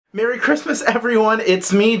Merry Christmas everyone,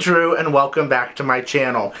 it's me Drew and welcome back to my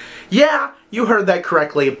channel. Yeah, you heard that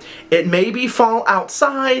correctly. It may be fall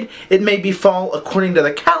outside, it may be fall according to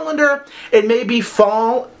the calendar, it may be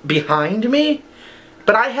fall behind me,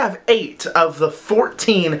 but I have 8 of the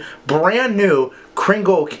 14 brand new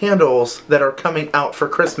Kringle candles that are coming out for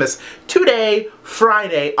Christmas today,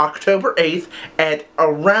 Friday, October 8th at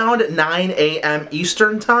around 9 a.m.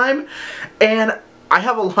 Eastern Time, and I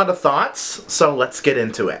have a lot of thoughts, so let's get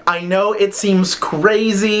into it. I know it seems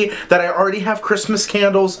crazy that I already have Christmas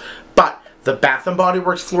candles, but the Bath & Body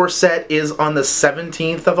Works floor set is on the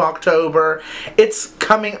 17th of October. It's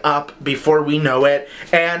coming up before we know it,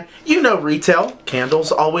 and you know retail,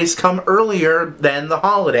 candles always come earlier than the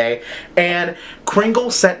holiday, and Kringle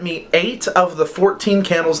sent me 8 of the 14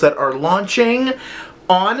 candles that are launching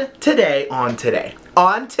on today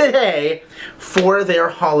for their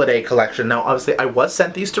holiday collection. Now obviously I was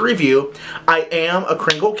sent these to review. I am a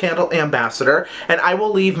Kringle Candle Ambassador, and I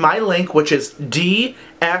will leave my link, which is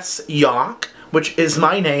Yauch, which is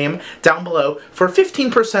my name, down below for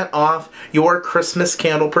 15% off your Christmas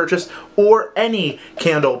candle purchase or any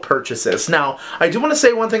candle purchases. Now I do want to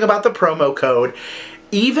say one thing about the promo code.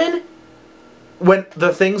 Even when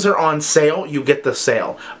the things are on sale, you get the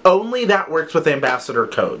sale. Only that works with ambassador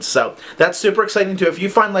codes. So that's super exciting too. If you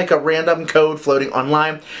find like a random code floating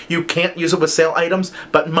online, you can't use it with sale items,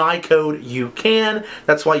 but my code you can.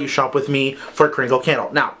 That's why you shop with me for Kringle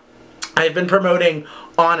Candle. Now, I've been promoting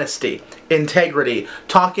honesty, integrity,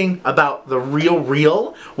 talking about the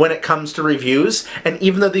real when it comes to reviews, and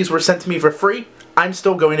even though these were sent to me for free, I'm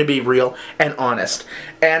still going to be real and honest.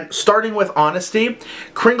 And starting with honesty,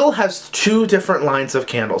 Kringle has 2 different lines of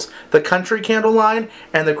candles. The Country Candle line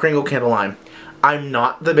and the Kringle Candle line. I'm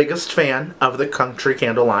not the biggest fan of the Country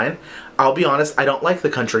Candle line. I'll be honest, I don't like the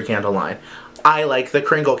Country Candle line. I like the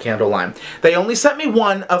Kringle Candle line. They only sent me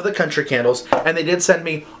 1 of the Country candles, and they did send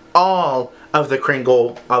me all of the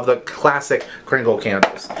classic Kringle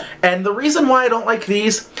candles. And the reason why I don't like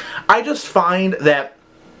these, I just find that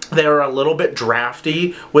they're a little bit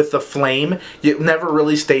drafty with the flame. It never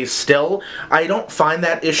really stays still. I don't find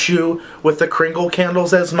that issue with the Kringle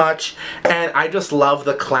candles as much, and I just love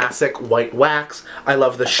the classic white wax. I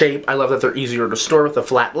love the shape. I love that they're easier to store with the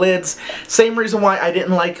flat lids. Same reason why I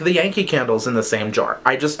didn't like the Yankee candles in the same jar.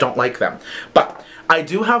 I just don't like them. But I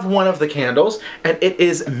do have one of the candles, and it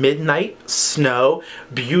is Midnight Snow.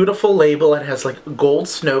 Beautiful label. It has like gold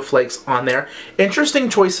snowflakes on there. Interesting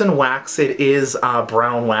choice in wax. It is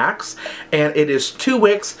brown wax, and it is 2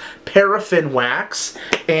 wicks paraffin wax,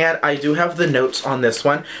 and I do have the notes on this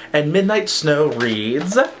one. And Midnight Snow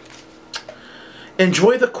reads,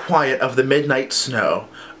 "Enjoy the quiet of the midnight snow.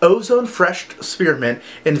 Ozone Fresh Spearmint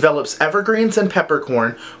envelops evergreens and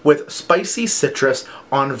peppercorn with spicy citrus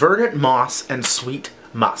on verdant moss and sweet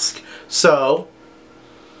musk." So,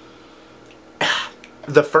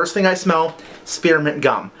 the first thing I smell, spearmint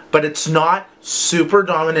gum. But it's not super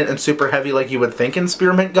dominant and super heavy like you would think in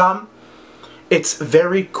spearmint gum. It's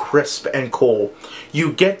very crisp and cool.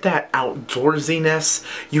 You get that outdoorsiness.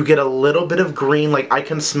 You get a little bit of green, like I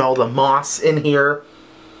can smell the moss in here.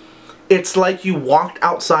 It's like you walked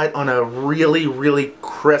outside on a really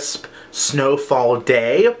crisp snowfall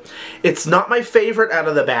day. It's not my favorite out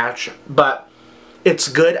of the batch, but it's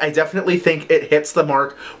good. I definitely think it hits the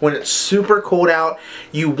mark. When it's super cold out,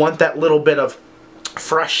 you want that little bit of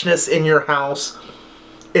freshness in your house.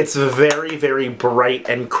 It's very bright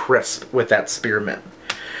and crisp with that spearmint.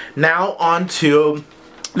 Now on to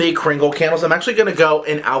the Kringle candles. I'm actually going to go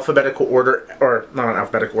in alphabetical order, or not in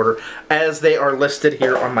alphabetical order, as they are listed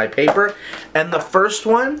here on my paper. And the first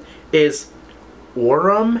one is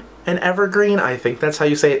Aurum and Evergreen. I think that's how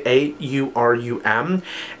you say it, A-U-R-U-M.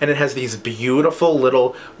 And it has these beautiful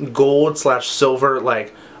little gold/silver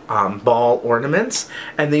like ball ornaments.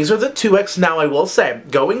 And these are the 2X. Now I will say,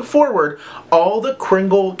 going forward, all the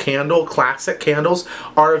Kringle Candle classic candles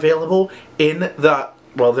are available in the,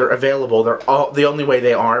 well, they're available. They're all, the only way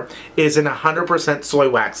they are is in 100% soy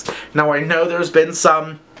wax. Now I know there's been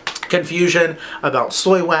some confusion about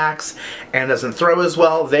soy wax and doesn't throw as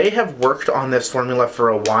well. They have worked on this formula for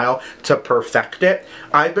a while to perfect it.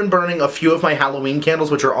 I've been burning a few of my Halloween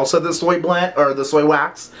candles, which are also the soy blend or the soy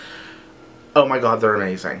wax. Oh my god, they're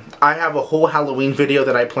amazing. I have a whole Halloween video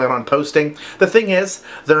that I plan on posting. The thing is,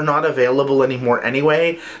 they're not available anymore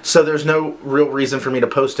anyway, so there's no real reason for me to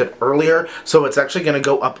post it earlier, so it's actually going to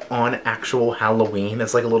go up on actual Halloween.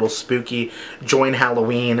 It's like a little spooky join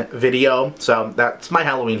Halloween video, so that's my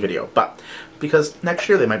Halloween video, but because next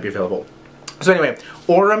year they might be available. So anyway,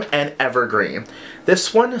 Autumn and Evergreen.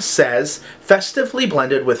 This one says, festively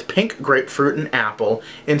blended with pink grapefruit and apple,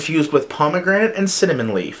 infused with pomegranate and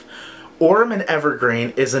cinnamon leaf. Autumn and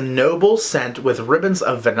Evergreen is a noble scent with ribbons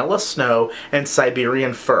of vanilla snow and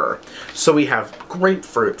Siberian fir. So we have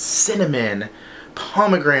grapefruit, cinnamon,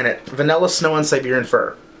 pomegranate, vanilla snow, and Siberian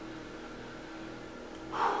fir.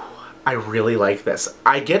 I really like this.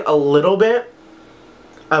 I get a little bit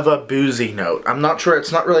of a boozy note. I'm not sure,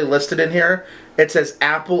 it's not really listed in here. It says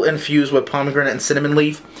apple infused with pomegranate and cinnamon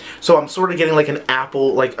leaf. So I'm sort of getting like an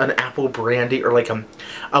apple brandy, or like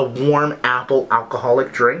a warm apple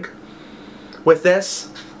alcoholic drink with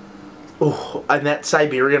this. Ooh, and that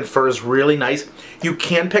Siberian fir is really nice. You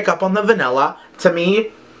can pick up on the vanilla. To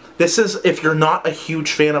me, this is, if you're not a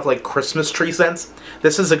huge fan of like Christmas tree scents,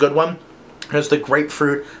 this is a good one. There's the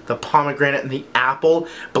grapefruit, the pomegranate, and the apple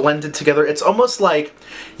blended together. It's almost like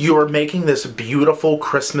you are making this beautiful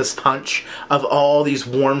Christmas punch of all these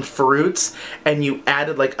warm fruits, and you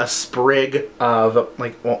added like a sprig of,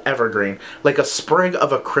 like, well, evergreen, like a sprig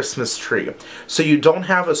of a Christmas tree. So you don't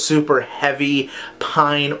have a super heavy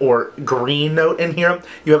pine or green note in here.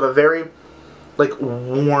 You have a very, like,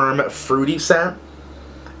 warm, fruity scent.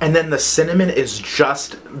 And then the cinnamon is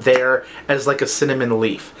just there as like a cinnamon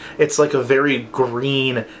leaf. It's like a very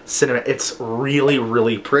green cinnamon. It's really,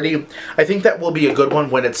 really pretty. I think that will be a good one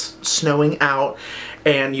when it's snowing out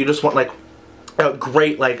and you just want like a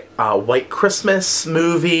great like White Christmas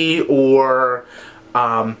movie, or you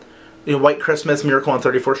know, White Christmas, Miracle on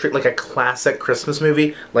 34th Street, like a classic Christmas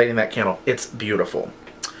movie, lighting that candle. It's beautiful.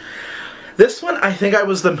 This one I think I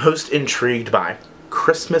was the most intrigued by.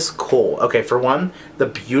 Christmas coal. Okay, for one, the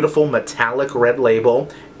beautiful metallic red label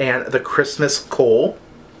and the Christmas coal.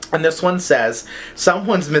 And this one says,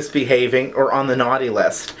 someone's misbehaving or on the naughty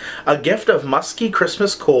list. A gift of musky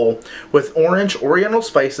Christmas coal with orange, oriental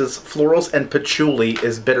spices, florals, and patchouli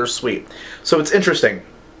is bittersweet. So it's interesting.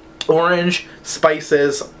 Orange,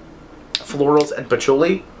 spices, florals, and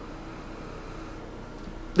patchouli.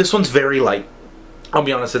 This one's very light. I'll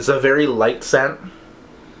be honest, it's a very light scent.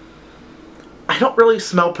 I don't really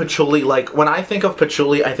smell patchouli. Like, when I think of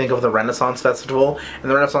patchouli, I think of the Renaissance Festival, and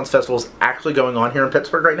the Renaissance Festival is actually going on here in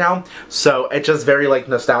Pittsburgh right now, so it's just very, like,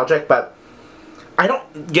 nostalgic, but I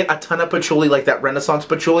don't get a ton of patchouli like that Renaissance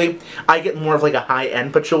patchouli. I get more of, like, a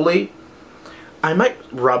high-end patchouli. I might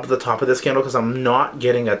rub the top of this candle because I'm not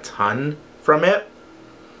getting a ton from it.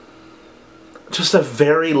 Just a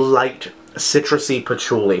very light, citrusy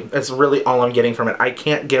patchouli. It's really all I'm getting from it. I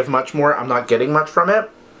can't give much more. I'm not getting much from it.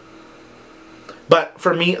 But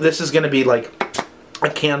for me, this is going to be like a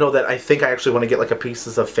candle that I think I actually want to get like a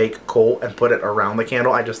pieces of fake coal and put it around the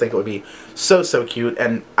candle. I just think it would be so, so cute,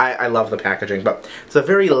 and I love the packaging. But it's a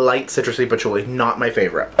very light citrusy patchouli, not my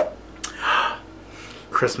favorite.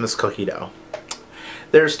 Christmas cookie dough.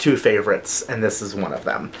 There's two favorites, and this is one of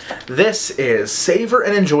them. This is savor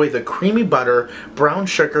and enjoy the creamy butter, brown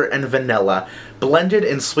sugar, and vanilla blended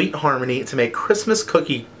in sweet harmony to make Christmas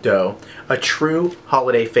cookie dough a true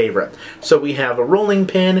holiday favorite. So we have a rolling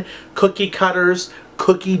pin, cookie cutters,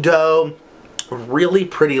 cookie dough, really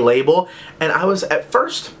pretty label. And I was, at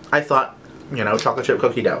first, I thought, you know, chocolate chip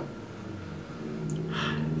cookie dough.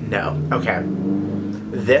 No. Okay.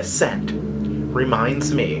 This scent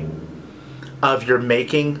reminds me of you're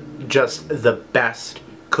making just the best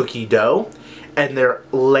cookie dough, and they're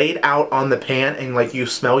laid out on the pan, and like you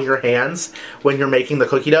smell your hands when you're making the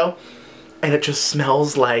cookie dough, and it just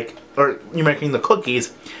smells like, or you're making the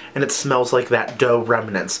cookies and it smells like that dough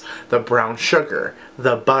remnants, the brown sugar,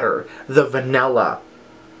 the butter, the vanilla.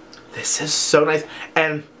 This is so nice.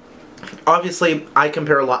 And obviously I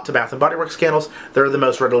compare a lot to Bath & Body Works candles. They're the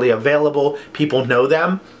most readily available. People know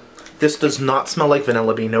them. This does not smell like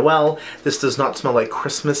Vanilla Bean Noel. This does not smell like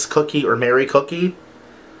Christmas cookie or Merry cookie.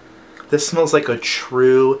 This smells like a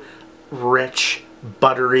true, rich,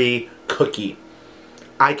 buttery cookie.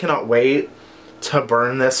 I cannot wait to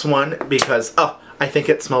burn this one because, oh, I think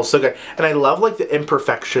it smells so good. And I love like the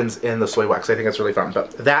imperfections in the soy wax. I think it's really fun.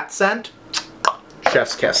 But that scent,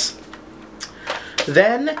 chef's kiss.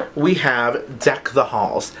 Then we have Deck the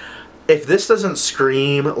Halls. If this doesn't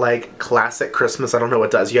scream like classic Christmas, I don't know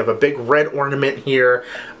what does. You have a big red ornament here,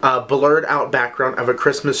 a blurred out background of a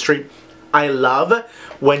Christmas tree. I love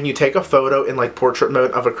when you take a photo in like portrait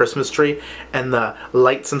mode of a Christmas tree and the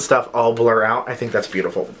lights and stuff all blur out. I think that's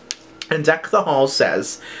beautiful. And Deck the Halls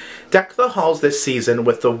says, deck the halls this season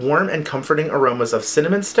with the warm and comforting aromas of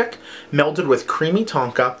cinnamon stick, melded with creamy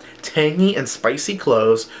tonka, tangy and spicy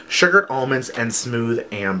cloves, sugared almonds, and smooth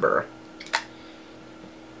amber.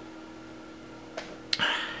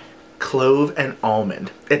 Clove and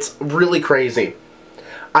almond. It's really crazy.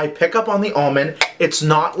 I pick up on the almond. It's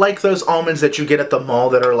not like those almonds that you get at the mall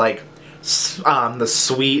that are like the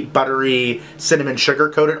sweet, buttery, cinnamon sugar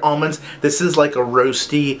coated almonds. This is like a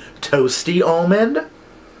roasty, toasty almond.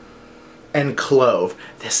 And clove.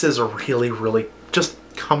 This is really, really just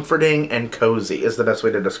comforting and cozy is the best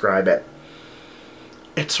way to describe it.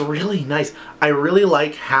 It's really nice. I really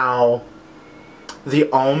like how the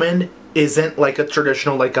almond isn't like a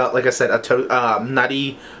traditional, like I said, a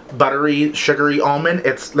nutty, buttery, sugary almond.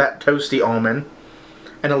 It's that toasty almond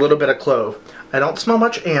and a little bit of clove. I don't smell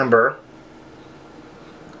much amber.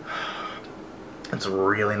 It's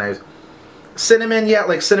really nice. Cinnamon, yeah,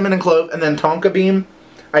 like cinnamon and clove, and then tonka bean,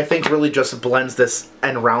 I think really just blends this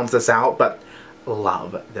and rounds this out, but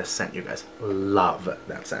love this scent, you guys. Love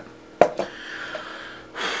that scent.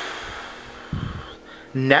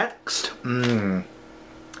 Next,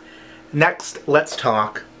 let's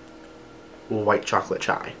talk white chocolate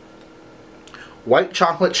chai. White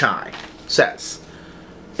chocolate chai says,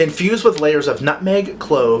 infused with layers of nutmeg,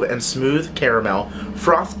 clove, and smooth caramel,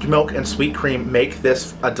 frothed milk and sweet cream make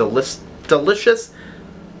this a delicious,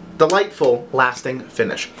 delightful, lasting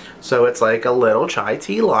finish. So it's like a little chai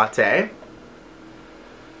tea latte.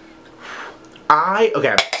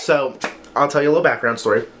 Okay, so I'll tell you a little background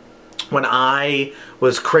story. When I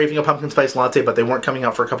was craving a pumpkin spice latte, but they weren't coming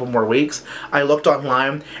out for a couple more weeks, I looked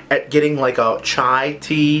online at getting like a chai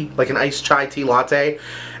tea, like an iced chai tea latte,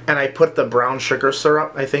 and I put the brown sugar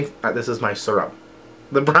syrup, I think, this is my syrup,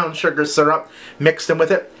 the brown sugar syrup, mixed in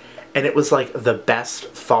with it, and it was like the best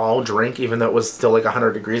fall drink, even though it was still like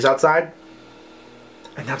 100 degrees outside.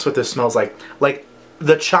 And that's what this smells like. Like,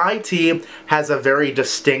 the chai tea has a very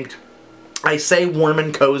distinct, I say warm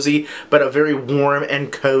and cozy, but a very warm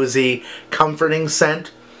and cozy, comforting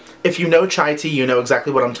scent. If you know chai tea, you know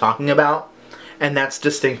exactly what I'm talking about. And that's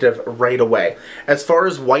distinctive right away. As far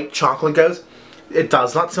as white chocolate goes, it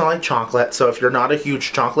does not smell like chocolate. So if you're not a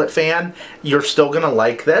huge chocolate fan, you're still going to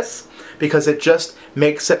like this, because it just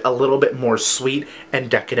makes it a little bit more sweet and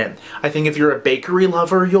decadent. I think if you're a bakery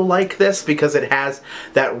lover, you'll like this because it has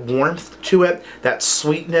that warmth to it, that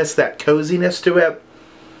sweetness, that coziness to it.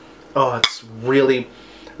 Oh, it's really,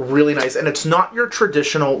 really nice. And it's not your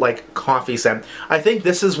traditional, like, coffee scent. I think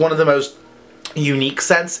this is one of the most unique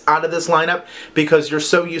scents out of this lineup because you're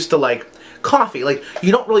so used to, like, coffee. Like,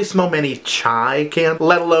 you don't really smell many chai candles,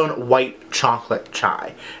 let alone white chocolate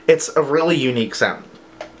chai. It's a really unique scent.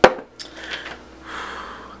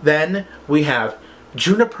 Then we have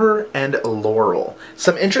Juniper and Laurel.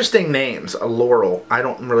 Some interesting names. A laurel. I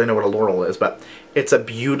don't really know what a laurel is, but it's a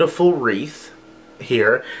beautiful wreath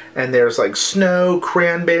here. And there's like snow,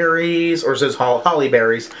 cranberries, or it says holly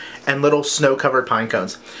berries, and little snow-covered pine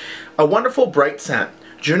cones. A wonderful bright scent.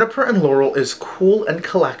 Juniper and Laurel is cool and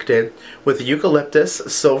collected with eucalyptus,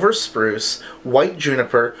 silver spruce, white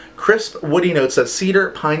juniper, crisp woody notes of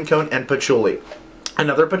cedar, pine cone, and patchouli.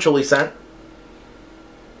 Another patchouli scent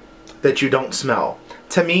that you don't smell.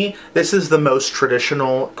 To me, this is the most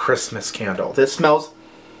traditional Christmas candle. This smells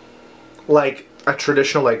like a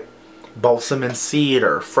traditional, like, balsam and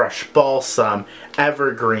cedar, fresh balsam,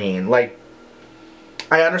 evergreen. Like,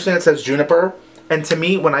 I understand it says juniper, and to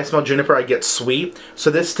me, when I smell juniper, I get sweet.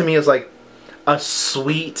 So this to me is like a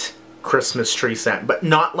sweet Christmas tree scent, but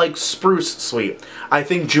not like spruce sweet. I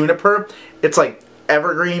think juniper, it's like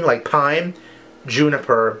evergreen, like pine,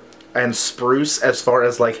 juniper, and spruce as far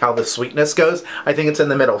as like how the sweetness goes. I think it's in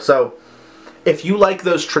the middle. So if you like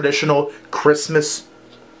those traditional Christmas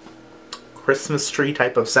tree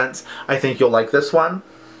type of scents, I think you'll like this one.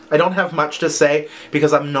 I don't have much to say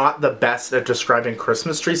because I'm not the best at describing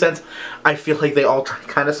Christmas tree scents. I feel like they all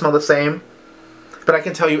kind of smell the same, but I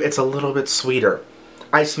can tell you it's a little bit sweeter.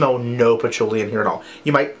 I smell no patchouli in here at all.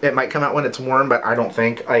 It might come out when it's warm, but I don't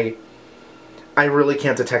think I really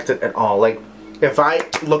can't detect it at all. Like, if I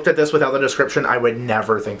looked at this without the description, I would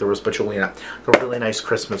never think there was patchouli in it. A really nice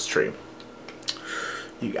Christmas tree.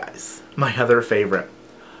 You guys, my other favorite,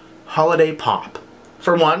 holiday pop.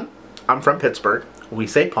 For one, I'm from Pittsburgh. We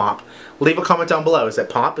say pop. Leave a comment down below. Is it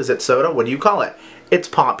pop? Is it soda? What do you call it? It's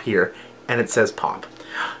pop here, and it says pop.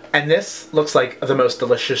 And this looks like the most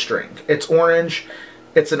delicious drink. It's orange.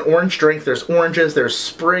 It's an orange drink. There's oranges. There's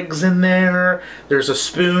sprigs in there. There's a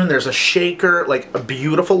spoon. There's a shaker. Like, a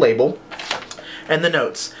beautiful label. And the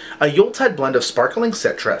notes. A Yuletide blend of sparkling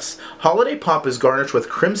citrus. Holiday pop is garnished with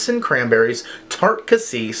crimson cranberries, tart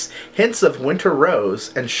cassis, hints of winter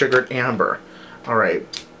rose, and sugared amber.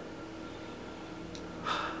 Alright.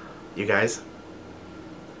 You guys,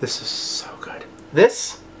 this is so good.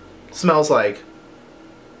 This smells like,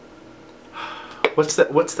 what's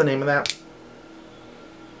the name of that?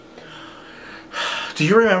 Do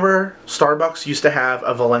you remember Starbucks used to have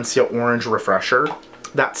a Valencia orange refresher?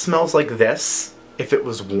 That smells like this if it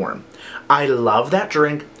was warm. I love that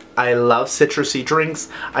drink. I love citrusy drinks.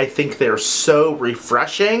 I think they're so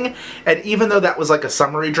refreshing. And even though that was like a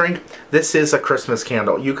summery drink, this is a Christmas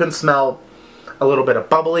candle. You can smell a little bit of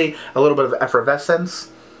bubbly, a little bit of effervescence.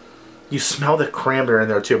 You smell the cranberry in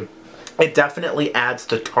there too. It definitely adds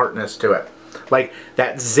the tartness to it. Like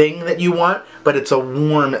that zing that you want, but it's a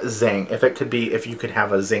warm zing. If you could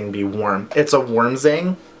have a zing be warm. It's a warm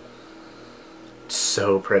zing.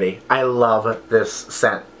 So pretty. I love this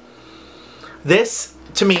scent. This,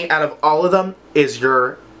 to me, out of all of them, is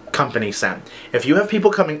your company scent. If you have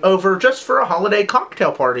people coming over just for a holiday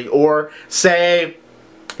cocktail party, or say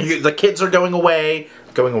the kids are going to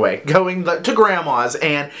grandma's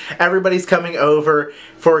and everybody's coming over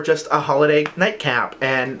for just a holiday nightcap,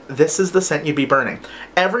 and this is the scent you'd be burning.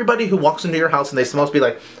 Everybody who walks into your house and they smell, be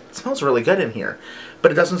like, it smells really good in here,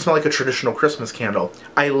 but it doesn't smell like a traditional Christmas candle.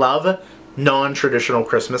 I love non-traditional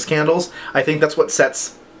Christmas candles. I think that's what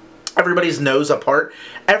sets everybody's nose apart.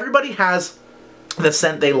 Everybody has the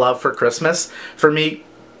scent they love for Christmas. For me,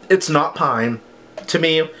 it's not pine. To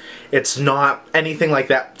me, it's not anything like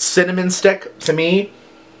that. Cinnamon stick, to me,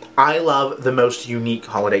 I love the most unique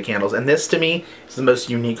holiday candles. And this, to me, is the most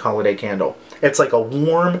unique holiday candle. It's like a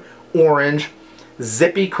warm orange,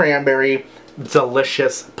 zippy cranberry,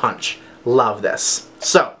 delicious punch. Love this.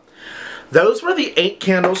 So, those were the 8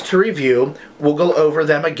 candles to review. We'll go over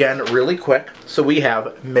them again really quick. So we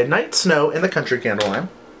have Midnight Snow in the Country Candle line.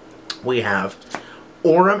 We have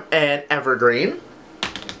Autumn and Evergreen.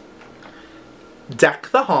 Deck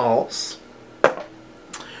the Halls.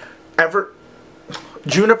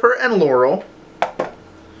 Juniper and Laurel.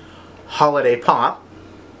 Holiday Pop.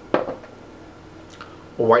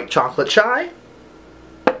 White Chocolate Chai.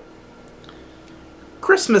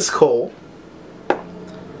 Christmas Coal.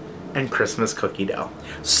 And Christmas Cookie Dough.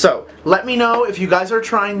 So, let me know if you guys are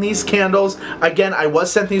trying these candles. Again, I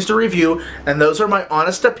was sent these to review, and those are my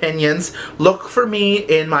honest opinions. Look for me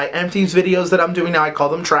in my empties videos that I'm doing now. I call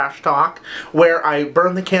them Trash Talk, where I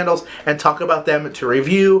burn the candles and talk about them to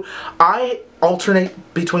review. I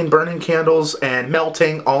alternate between burning candles and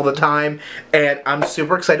melting all the time, and I'm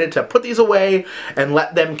super excited to put these away and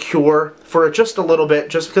let them cure for just a little bit,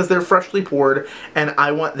 just because they're freshly poured, and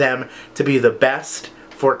I want them to be the best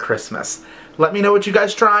for Christmas. Let me know what you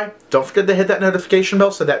guys try. Don't forget to hit that notification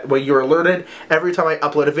bell so that way you're alerted every time I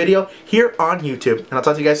upload a video here on YouTube. And I'll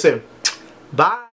talk to you guys soon. Bye!